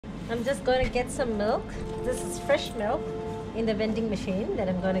I'm just going to get some milk. This is fresh milk in the vending machine that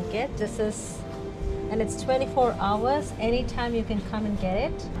I'm going to get. This is, and it's 24 hours. Anytime you can come and get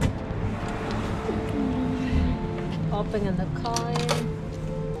it. Popping in the coin.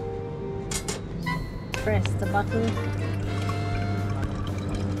 Press the button.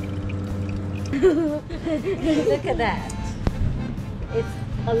 Look at that. It's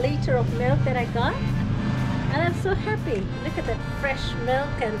a liter of milk that I got. And I'm so happy. Look at that fresh milk,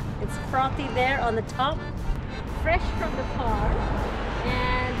 and it's frothy there on the top. Fresh from the farm.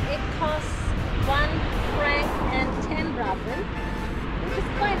 And it costs 1 franc and 10 rappen, which is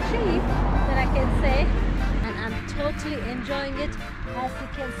quite cheap, that I can say. And I'm totally enjoying it. As you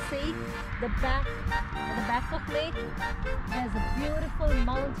can see, the back of me has a beautiful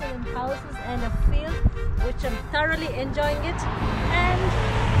mountain and houses and a field, which I'm thoroughly enjoying it. And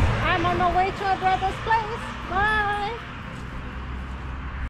I'm on my way to my brother's place. Bye!